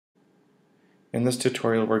In this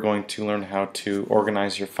tutorial we're going to learn how to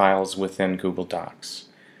organize your files within Google Docs.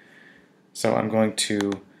 So I'm going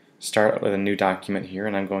to start with a new document here,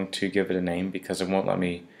 and I'm going to give it a name because it won't let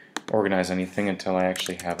me organize anything until I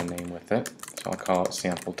actually have a name with it. So I'll call it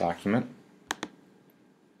sample document.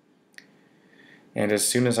 And as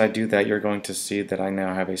soon as I do that, you're going to see that I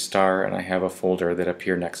now have a star and I have a folder that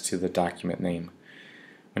appear next to the document name.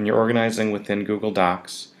 When you're organizing within Google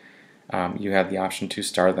Docs, you have the option to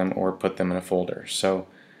star them or put them in a folder. So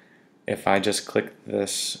if I just click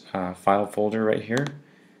this file folder right here,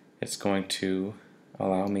 it's going to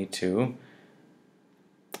allow me to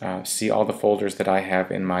see all the folders that I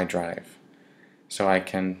have in my drive. So I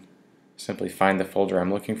can simply find the folder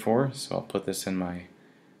I'm looking for. So I'll put this in my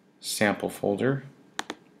sample folder.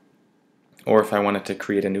 Or if I wanted to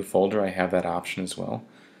create a new folder, I have that option as well.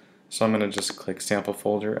 So I'm going to just click sample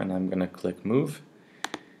folder and I'm going to click move.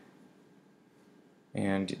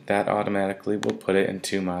 And that automatically will put it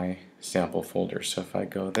into my sample folder. So if I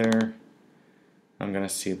go there, I'm going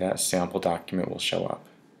to see that sample document will show up.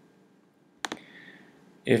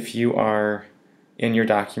 If you are in your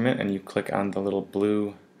document and you click on the little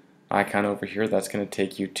blue icon over here, that's going to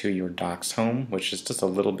take you to your Docs home, which is just a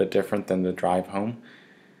little bit different than the Drive home.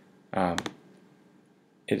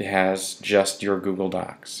 It has just your Google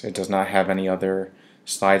Docs. It does not have any other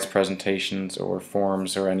slides, presentations, or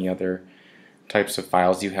forms, or any other types of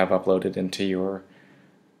files you have uploaded into your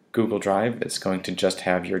Google Drive. It's going to just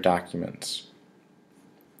have your documents.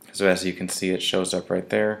 So as you can see, it shows up right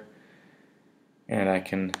there, and I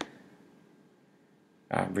can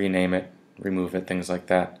rename it, remove it, things like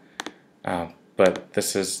that. But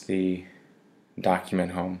this is the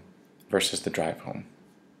document home versus the Drive home.